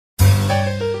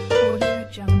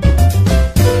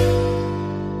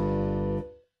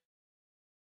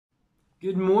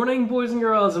Good morning, boys and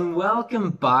girls, and welcome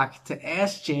back to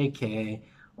SJK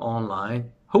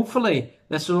Online. Hopefully,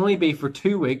 this will only be for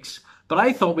 2 weeks, but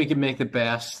I thought we could make the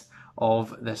best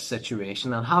of this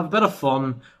situation and have a bit of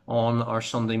fun on our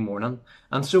Sunday morning.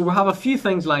 And so we'll have a few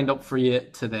things lined up for you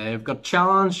today. We've got a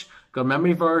challenge, got a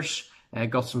memory verse,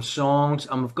 got some songs,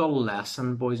 and we've got a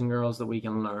lesson, boys and girls, that we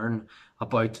can learn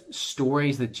about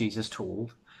stories that Jesus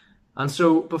told. And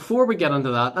so before we get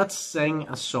into that, let's sing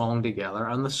a song together.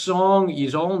 And the song,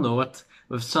 you all know it.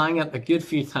 We've sang it a good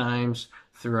few times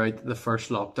throughout the first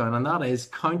lockdown, and that is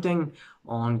Counting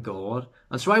on God.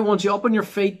 And so I want you up on your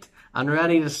feet and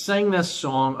ready to sing this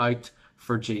song out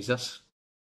for Jesus.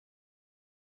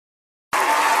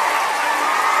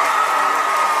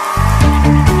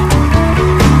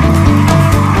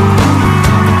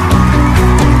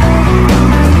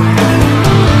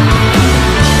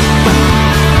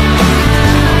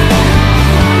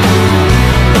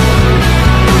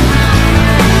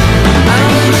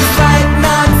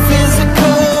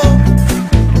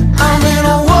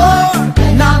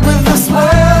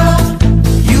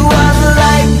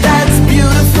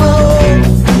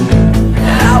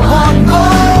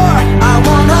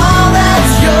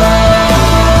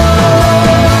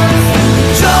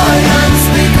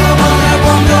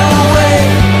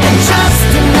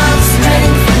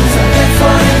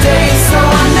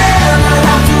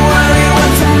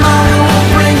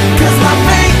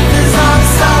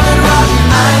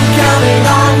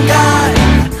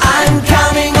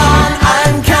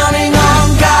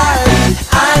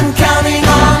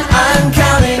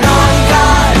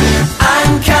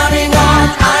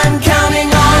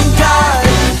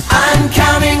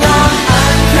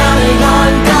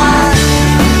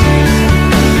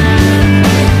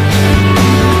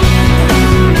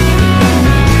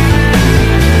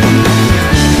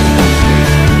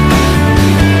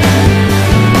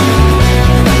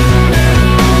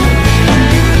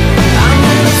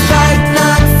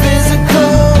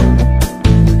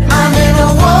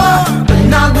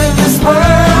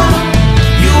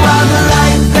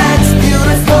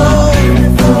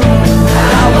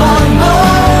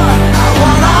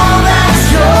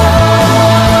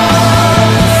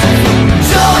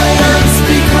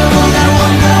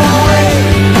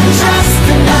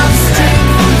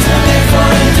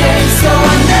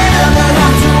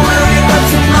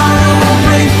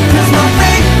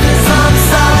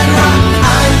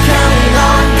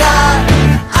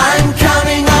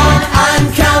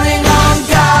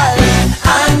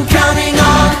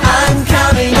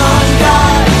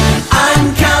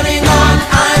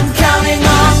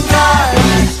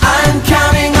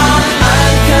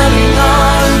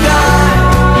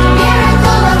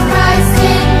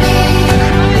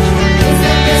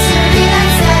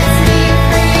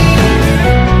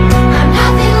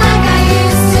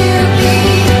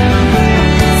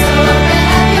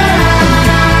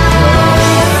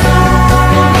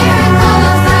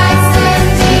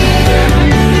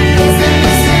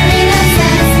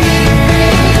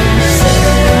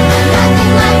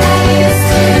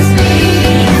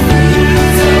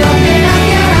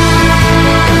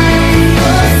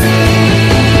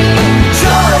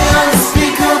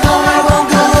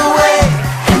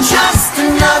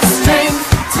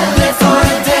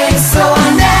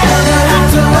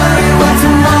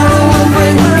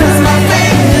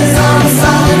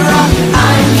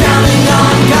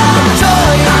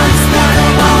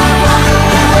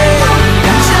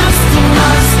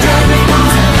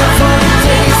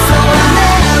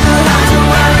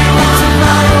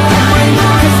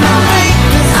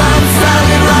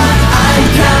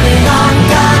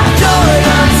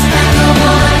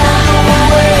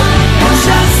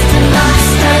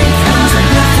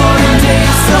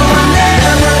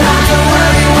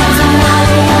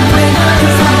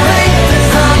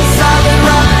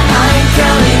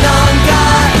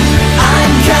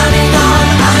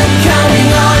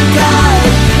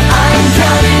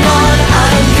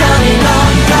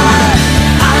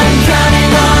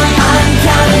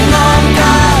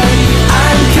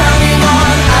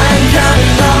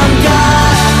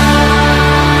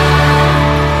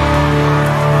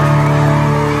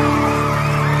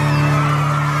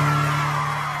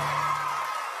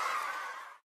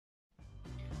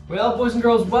 Well, boys and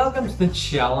girls, welcome to the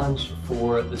challenge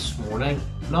for this morning.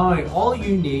 Now, all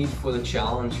you need for the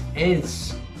challenge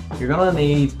is you're gonna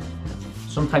need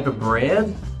some type of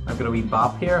bread. I've got a wee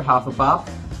bap here, half a bap,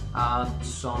 and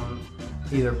some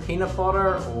either peanut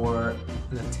butter or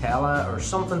Nutella or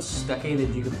something sticky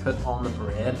that you can put on the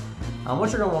bread. And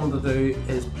what you're gonna want to do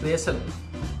is place it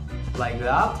like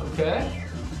that, okay?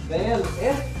 Then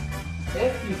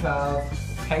if you have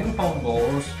ping pong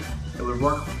balls, it would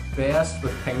work best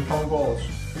with ping pong balls.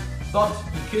 But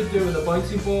you could do it with a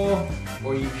bouncy ball,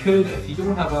 or you could, if you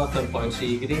don't have anything bouncy,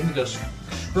 you could even just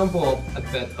scrumple up a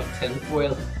bit of tin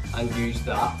foil and use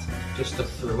that just to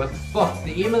throw it. But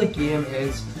the aim of the game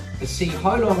is to see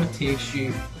how long it takes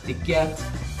you to get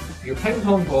your ping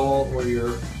pong ball or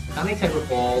your any type of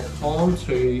ball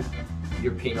onto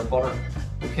your peanut butter.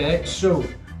 Okay, so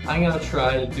I'm going to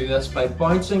try to do this by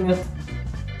bouncing it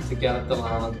to get it to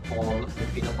land on the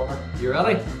peanut butter. You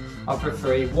ready? Up for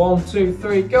 3. 1, 2,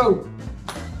 3, go!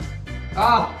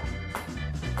 Ah!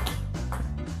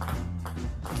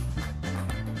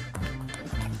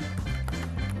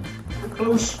 We're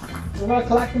close. We're going to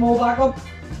collect them all back up.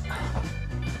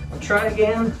 I'll try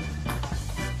again.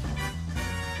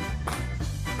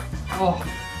 Oh.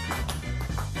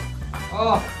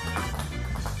 Oh.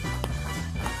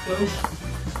 Close.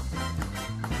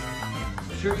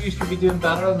 I'm sure you could be doing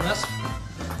better than this.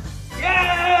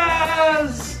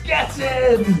 Yes! Gets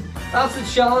in! That's the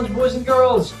challenge, boys and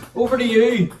girls. Over to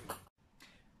you.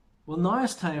 Well, now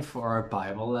it's time for our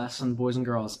Bible lesson, boys and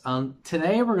girls. And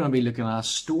today we're going to be looking at a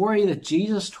story that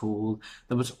Jesus told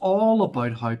that was all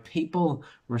about how people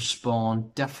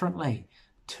respond differently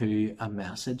to a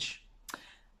message.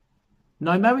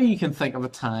 Now, maybe you can think of a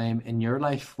time in your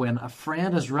life when a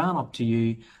friend has ran up to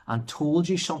you and told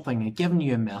you something and given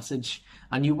you a message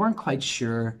and you weren't quite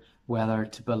sure whether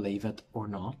to believe it or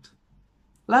not.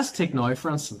 Let's take now, for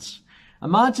instance.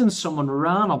 Imagine someone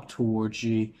ran up towards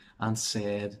you and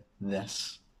said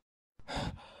this.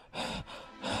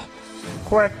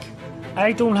 Quick,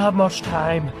 I don't have much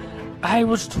time. I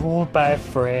was told by a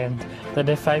friend that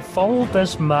if I followed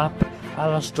this map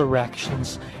and its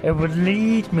directions, it would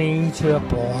lead me to a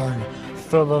barn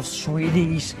full of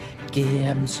sweeties,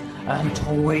 games and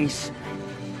toys.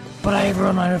 But I've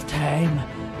run out of time.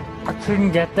 I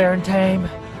couldn't get there in time.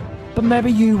 But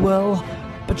maybe you will.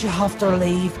 But you have to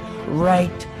leave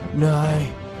right now.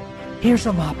 Here's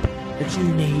a map that you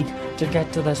need to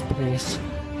get to this place.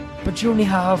 But you only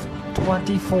have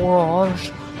 24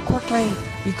 hours. Quickly,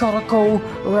 you gotta go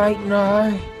right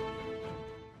now.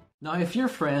 Now, if your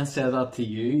friend said that to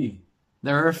you,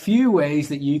 there are a few ways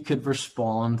that you could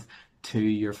respond to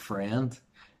your friend.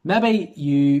 Maybe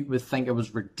you would think it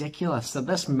was ridiculous, that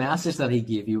this message that he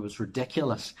gave you was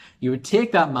ridiculous. You would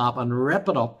take that map and rip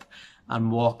it up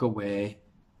and walk away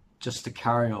just to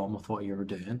carry on with what you were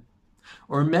doing.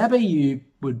 Or maybe you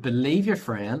would believe your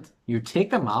friend, you would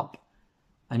take the map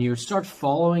and you would start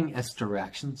following its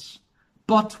directions.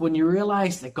 But when you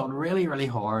realised it got really, really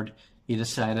hard, you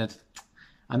decided,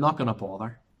 I'm not going to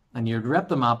bother. And you'd rip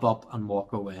the map up and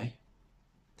walk away.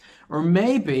 Or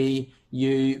maybe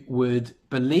you would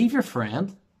believe your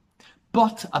friend,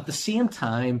 but at the same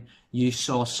time, you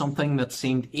saw something that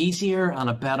seemed easier and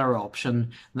a better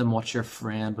option than what your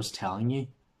friend was telling you.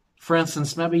 For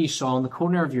instance, maybe you saw in the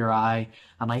corner of your eye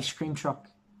an ice cream truck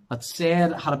that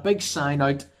had a big sign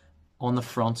out on the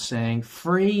front saying,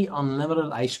 free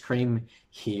unlimited ice cream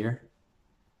here.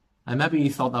 And maybe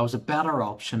you thought that was a better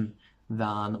option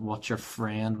than what your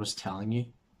friend was telling you.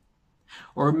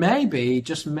 Or maybe,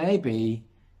 just maybe,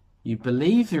 you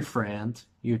believe your friend,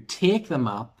 you take the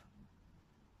map,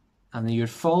 and then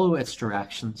you'd follow its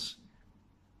directions,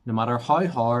 no matter how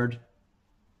hard,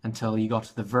 until you got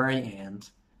to the very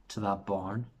end, to that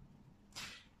barn.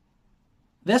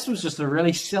 This was just a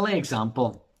really silly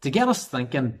example to get us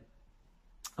thinking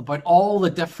about all the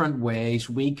different ways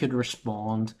we could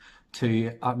respond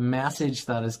to a message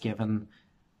that is given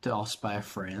to us by a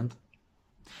friend.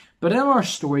 But in our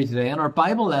story today, in our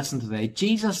Bible lesson today,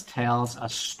 Jesus tells a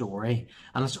story,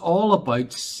 and it's all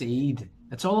about seed.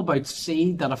 It's all about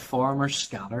seed that a farmer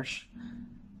scatters.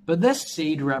 But this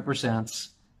seed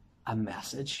represents a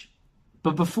message.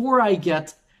 But before I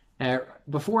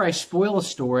spoil the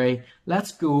story,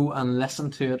 let's go and listen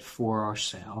to it for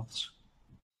ourselves.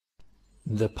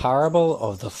 The parable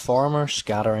of the farmer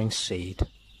scattering seed.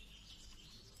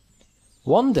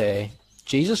 One day,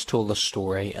 Jesus told a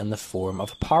story in the form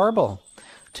of a parable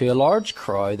to a large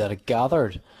crowd that had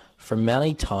gathered from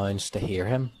many towns to hear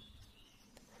him.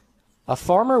 A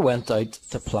farmer went out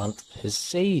to plant his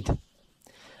seed.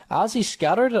 As he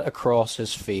scattered it across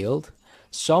his field,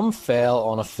 some fell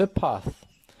on a footpath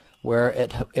where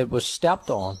it was stepped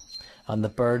on, and the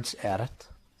birds ate it.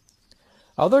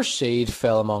 Other seed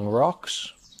fell among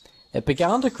rocks. It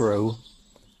began to grow,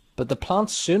 but the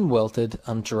plant soon wilted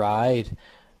and dried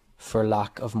for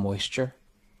lack of moisture.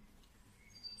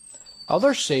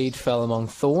 Other seed fell among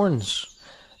thorns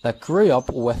that grew up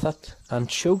with it and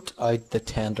choked out the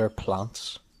tender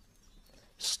plants.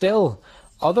 Still,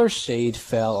 other seed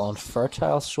fell on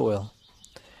fertile soil.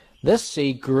 This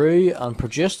seed grew and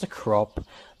produced a crop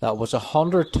that was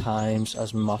 100 times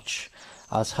as much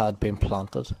as had been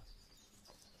planted.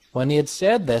 When he had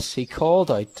said this, he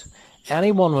called out,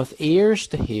 "Anyone with ears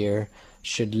to hear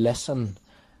should listen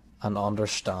and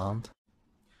understand."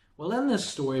 Well, in this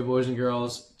story, boys and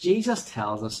girls, Jesus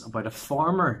tells us about a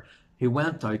farmer who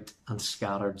went out and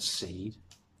scattered seed.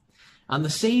 And the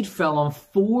seed fell on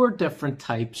 4 different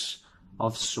types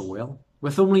of soil,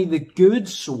 with only the good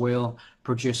soil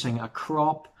producing a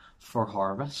crop for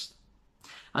harvest.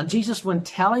 And Jesus, when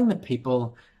telling the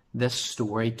people this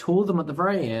story, told them at the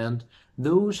very end,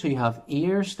 "Those who have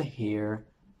ears to hear,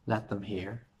 let them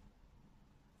hear."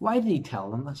 Why did he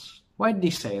tell them this? Why did he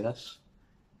say this?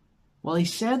 Well, he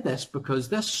said this because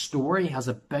this story has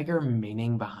a bigger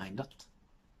meaning behind it.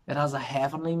 It has a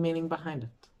heavenly meaning behind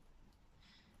it.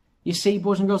 You see,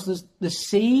 boys and girls, the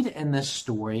seed in this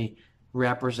story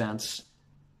represents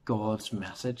God's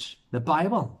message, the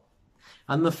Bible.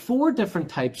 And the 4 different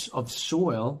types of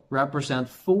soil represent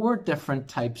 4 different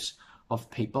types of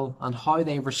people and how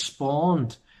they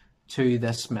respond to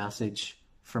this message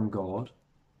from God.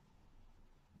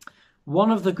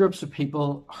 One of the groups of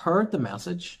people heard the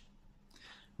message,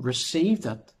 received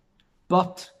it,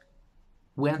 but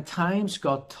when times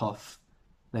got tough,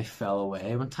 they fell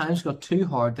away. When times got too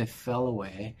hard, they fell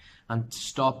away and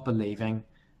stopped believing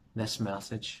this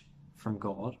message from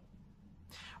God.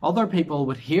 Other people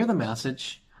would hear the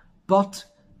message, but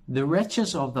the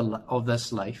riches of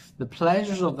this life, the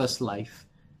pleasures of this life,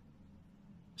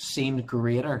 seemed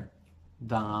greater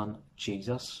than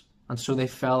Jesus. And so they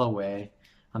fell away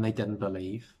and they didn't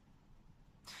believe.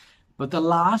 But the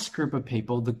last group of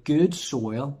people, the good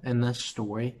soil in this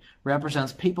story,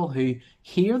 represents people who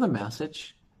hear the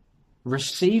message,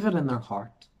 receive it in their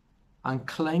heart, and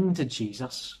cling to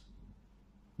Jesus,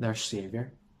 their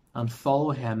Saviour, and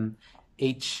follow him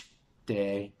each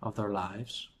day of their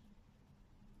lives.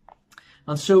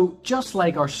 And so, just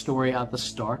like our story at the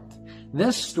start,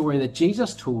 this story that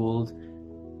Jesus told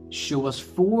shows us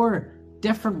 4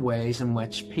 different ways in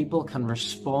which people can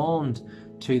respond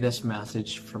to this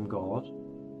message from God.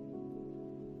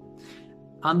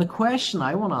 And the question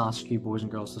I want to ask you, boys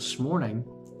and girls, this morning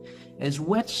is,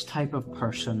 which type of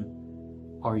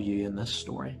person are you in this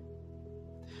story?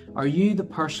 Are you the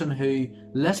person who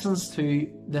listens to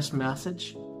this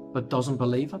message but doesn't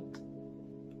believe it?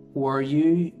 Or are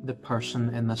you the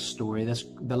person in this story,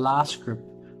 the last group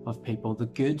of people, the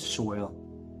good soil?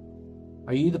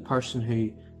 Are you the person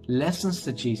who listens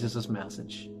to Jesus'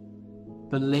 message,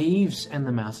 believes in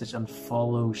the message, and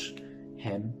follows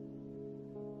him?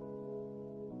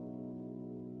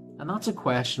 And that's a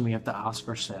question we have to ask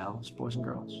ourselves, boys and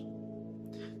girls.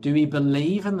 Do we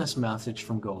believe in this message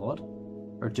from God,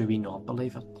 or do we not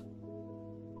believe it?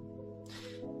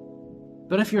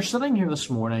 But if you're sitting here this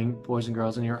morning, boys and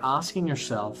girls, and you're asking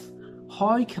yourself,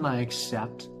 how can I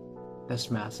accept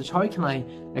this message? How can I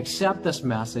accept this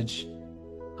message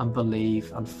and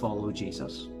believe and follow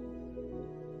Jesus?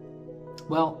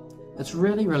 Well, it's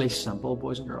really, really simple,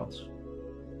 boys and girls.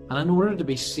 And in order to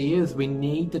be saved, we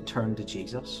need to turn to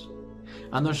Jesus.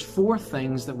 And there's 4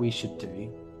 things that we should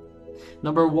do.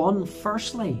 Number 1,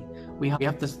 firstly, we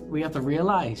have to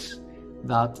realize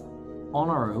that on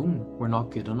our own, we're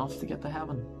not good enough to get to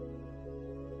heaven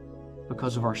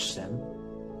because of our sin.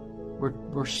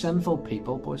 We're sinful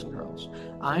people, boys and girls.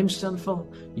 I'm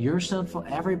sinful, you're sinful,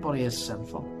 everybody is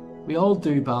sinful. We all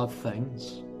do bad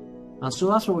things. And so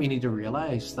that's what we need to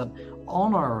realize, that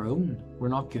on our own, we're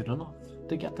not good enough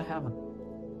to get to heaven.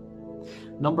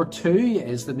 Number 2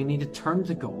 is that we need to turn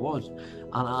to God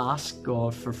and ask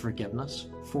God for forgiveness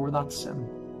for that sin.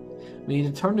 We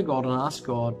need to turn to God and ask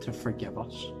God to forgive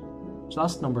us. So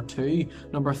that's number 2.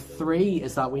 Number 3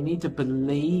 is that we need to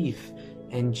believe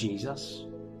in Jesus.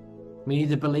 We need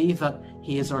to believe that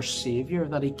he is our Saviour,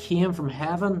 that he came from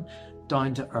heaven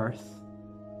down to earth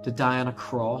to die on a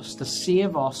cross to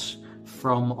save us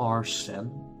from our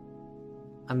sin,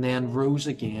 and then rose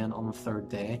again on the 3rd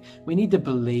day. We need to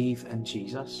believe in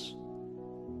Jesus.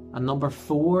 And number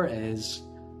 4 is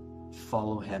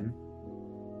follow him.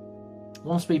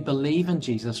 Once we believe in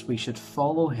Jesus, we should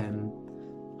follow him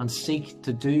and seek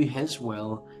to do his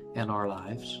will in our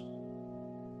lives.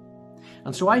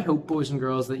 And so I hope, boys and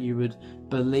girls, that you would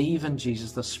believe in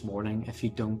Jesus this morning if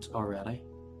you don't already,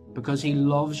 because he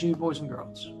loves you, boys and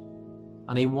girls,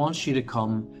 and he wants you to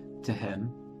come to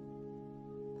him.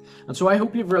 And so I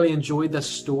hope you've really enjoyed this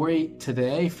story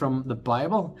today from the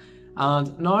Bible.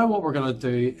 And now what we're going to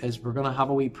do is we're going to have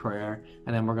a wee prayer,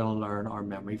 and then we're going to learn our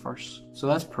memory verse. So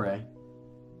let's pray.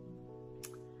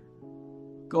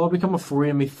 God, we come before you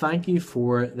and we thank you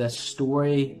for this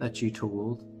story that you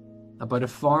told. about a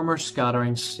farmer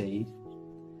scattering seed.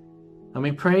 And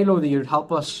we pray, Lord, that you'd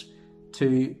help us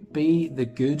to be the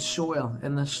good soil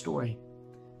in this story,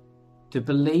 to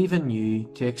believe in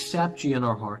you, to accept you in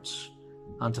our hearts,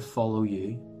 and to follow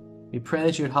you. We pray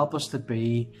that you'd help us to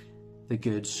be the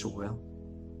good soil.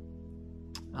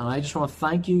 And I just want to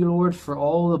thank you, Lord, for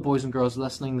all the boys and girls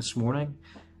listening this morning.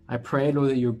 I pray, Lord,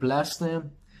 that you would bless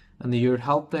them and that you would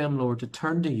help them, Lord, to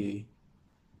turn to you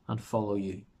and follow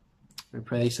you. We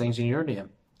pray these things in your name.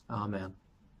 Amen.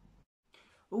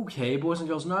 Okay, boys and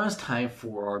girls, now it's time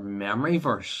for our memory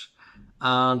verse.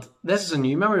 And this is a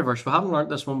new memory verse. We haven't learnt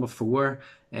this one before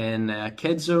in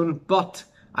Kids Zone, but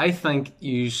I think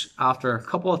after a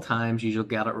couple of times, you'll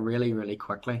get it really, really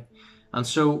quickly. And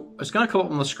so it's going to come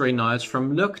up on the screen now. It's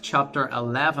from Luke chapter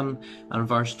 11 and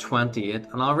verse 28.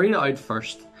 And I'll read it out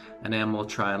first, and then we'll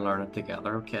try and learn it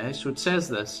together, okay? So it says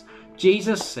this: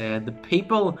 Jesus said, "The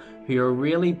people who are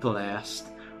really blessed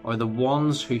are the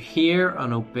ones who hear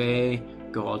and obey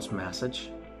God's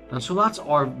message." And so that's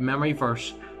our memory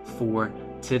verse for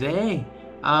today.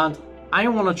 And I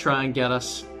want to try and get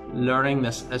us learning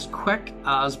this as quick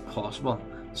as possible.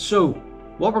 So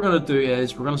what we're going to do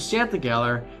is we're going to say it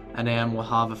together, and then we'll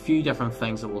have a few different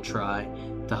things that we'll try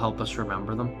to help us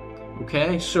remember them.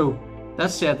 Okay, so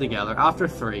let's say it together after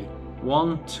 3.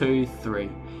 1, 2, 3.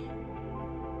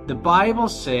 The Bible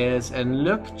says in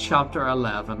Luke chapter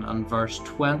 11 and verse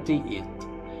 28,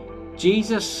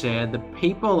 Jesus said, "The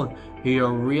people who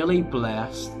are really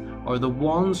blessed are the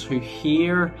ones who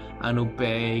hear and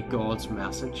obey God's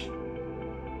message."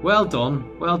 Well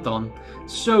done, well done.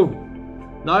 So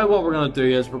now what we're going to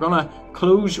do is we're going to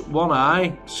close one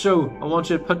eye. So I want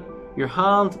you to put your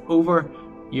hand over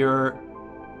your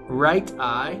right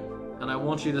eye, and I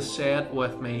want you to say it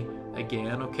with me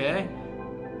again, okay?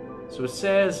 So it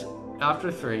says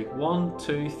after 3, 1,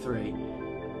 2, 3.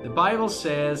 The Bible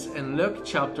says in Luke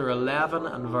chapter 11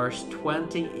 and verse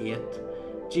 28,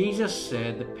 Jesus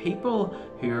said, "The people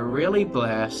who are really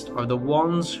blessed are the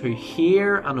ones who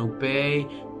hear and obey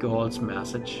God's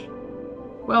message."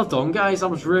 Well done, guys. That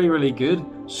was really, really good.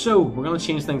 So we're going to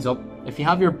change things up. If you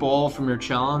have your ball from your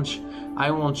challenge,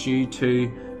 I want you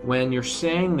to, when you're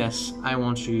saying this, I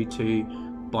want you to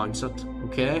bounce it,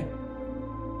 okay?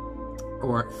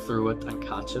 Or throw it and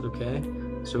catch it, okay?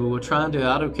 So we'll try and do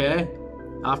that, okay?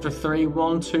 After 3,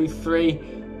 1, 2, 3.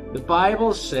 The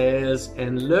Bible says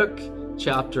in Luke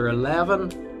chapter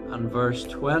 11 and verse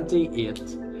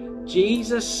 28,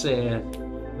 Jesus said,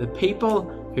 "The people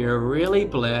who are really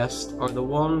blessed are the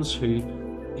ones who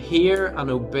hear and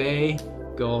obey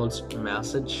God's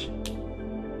message."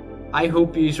 I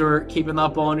hope you are keeping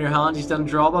that ball in your hand. You didn't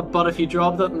drop it, but if you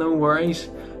dropped it, no worries.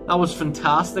 That was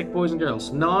fantastic, boys and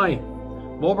girls. Now,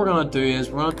 what we're going to do is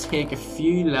we're going to take a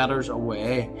few letters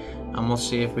away, and we'll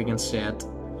see if we can say it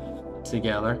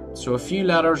together. So a few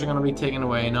letters are going to be taken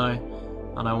away now,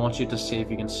 and I want you to see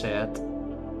if you can say it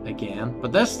again.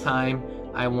 But this time,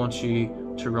 I want you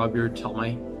to rub your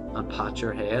tummy and pat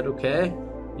your head, okay?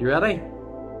 You ready?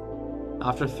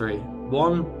 After 3.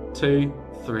 1, 2,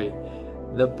 3.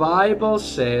 The Bible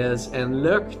says in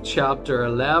Luke chapter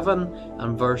 11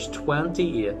 and verse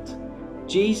 28,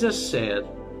 Jesus said,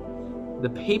 "The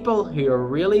people who are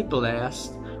really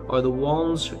blessed are the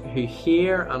ones who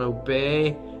hear and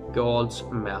obey God's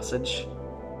message."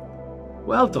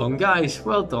 Well done, guys.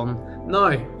 Well done.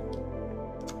 Now,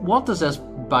 what does this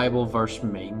Bible verse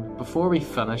mean? Before we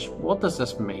finish, what does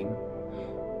this mean?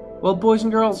 Well, boys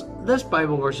and girls, this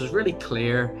Bible verse is really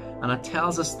clear, and it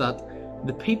tells us that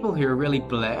the people who are really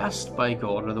blessed by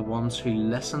God are the ones who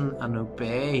listen and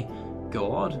obey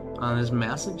God and His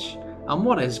message. And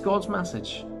what is God's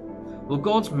message? Well,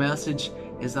 God's message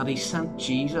is that He sent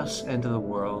Jesus into the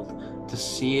world to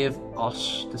save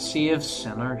us, to save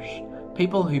sinners,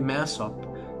 people who mess up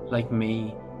like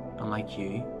me and like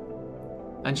you.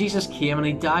 And Jesus came and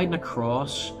He died on a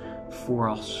cross for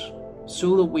us,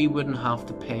 so that we wouldn't have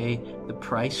to pay the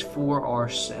price for our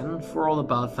sin, for all the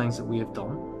bad things that we have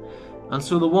done. And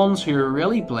so the ones who are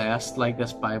really blessed, like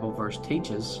this Bible verse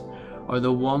teaches, are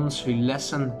the ones who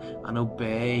listen and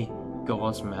obey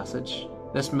God's message.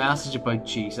 This message about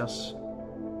Jesus,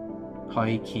 how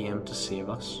He came to save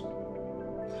us.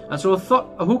 And so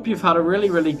I hope you've had a really,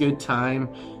 really good time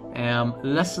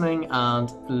listening and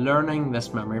learning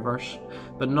this memory verse.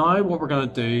 But now what we're going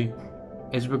to do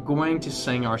is we're going to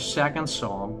sing our second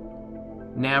song,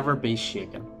 Never Be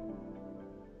Shaken.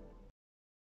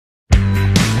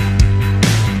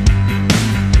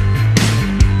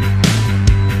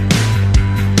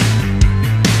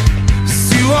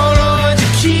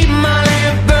 Keep my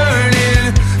lamp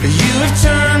burning. You have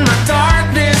turned my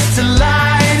darkness to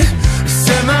light.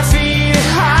 Set my feet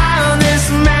high on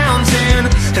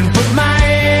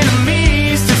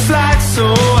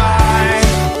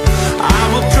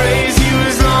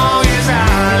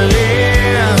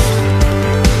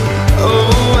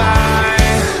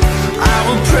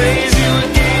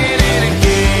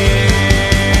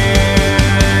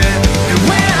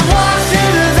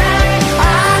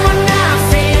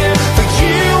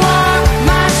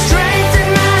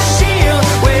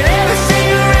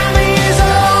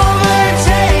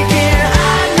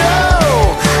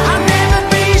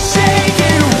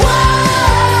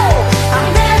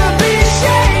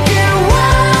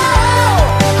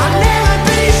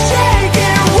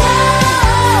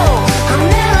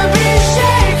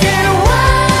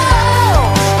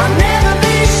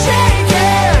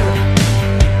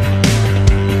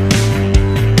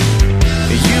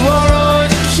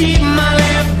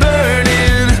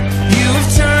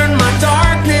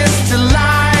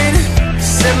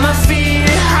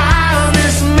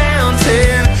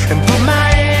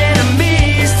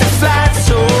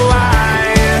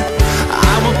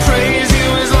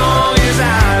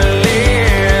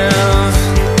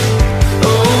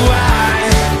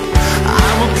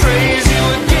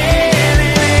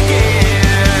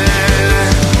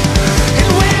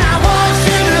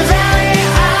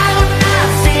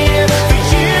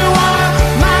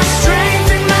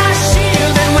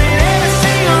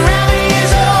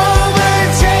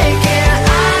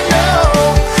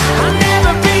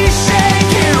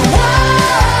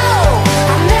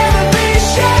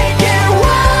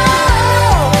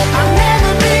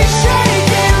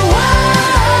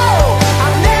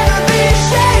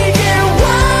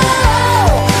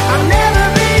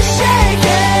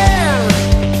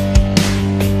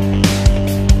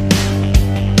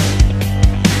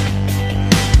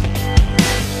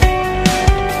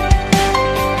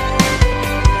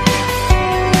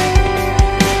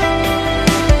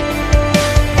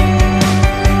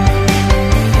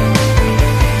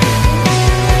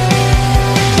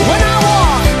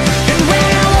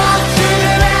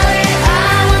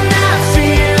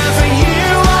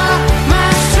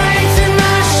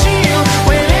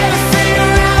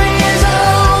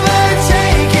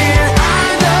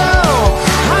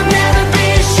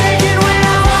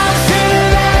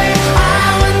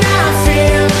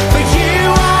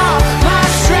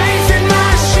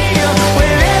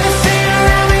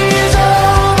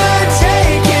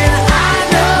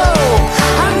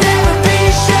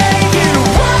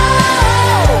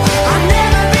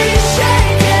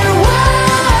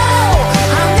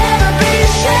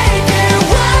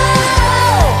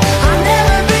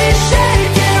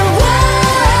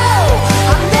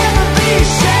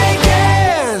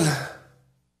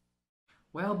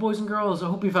boys and girls, I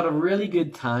hope you've had a really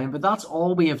good time, but that's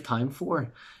all we have time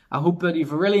for. I hope that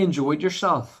you've really enjoyed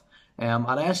yourself at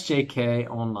SJK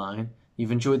Online.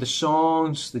 You've enjoyed the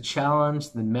songs, the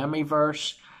challenge, the memory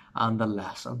verse, and the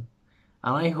lesson.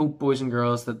 And I hope, boys and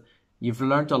girls, that you've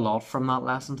learnt a lot from that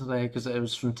lesson today, because it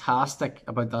was fantastic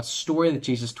about that story that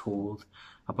Jesus told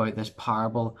about this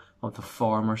parable of the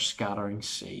farmer scattering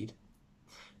seed.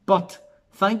 But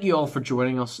thank you all for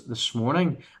joining us this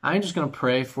morning. I'm just going to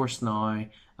pray for us now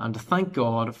and to thank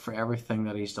God for everything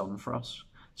that He's done for us.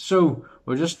 So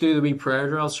we'll just do the wee prayer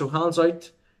drill. So hands out,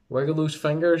 wiggle those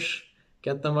fingers,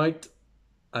 get them out,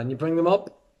 and you bring them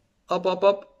up, up, up,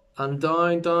 up, and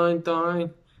down, down,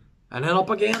 down, and then up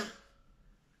again.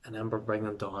 And then we'll bring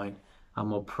them down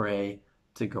and we'll pray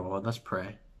to God. Let's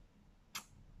pray.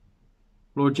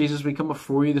 Lord Jesus, we come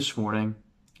before you this morning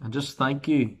and just thank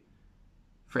you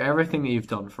for everything that you've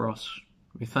done for us.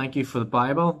 We thank you for the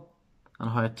Bible and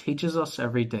how it teaches us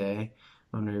every day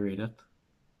when we read it.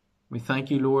 We thank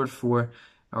you, Lord, for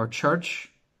our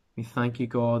church. We thank you,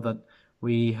 God, that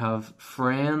we have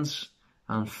friends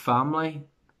and family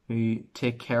who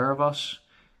take care of us.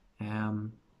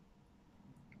 And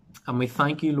we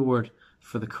thank you, Lord,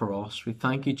 for the cross. We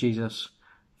thank you, Jesus,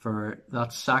 for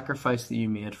that sacrifice that you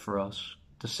made for us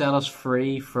to set us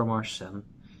free from our sin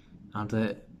and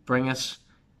to bring us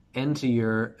into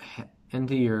your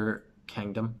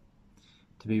kingdom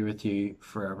to be with you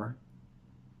forever.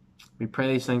 We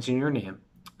pray these things in your name.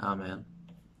 Amen.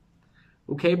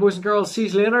 Okay, boys and girls, see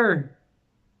you later.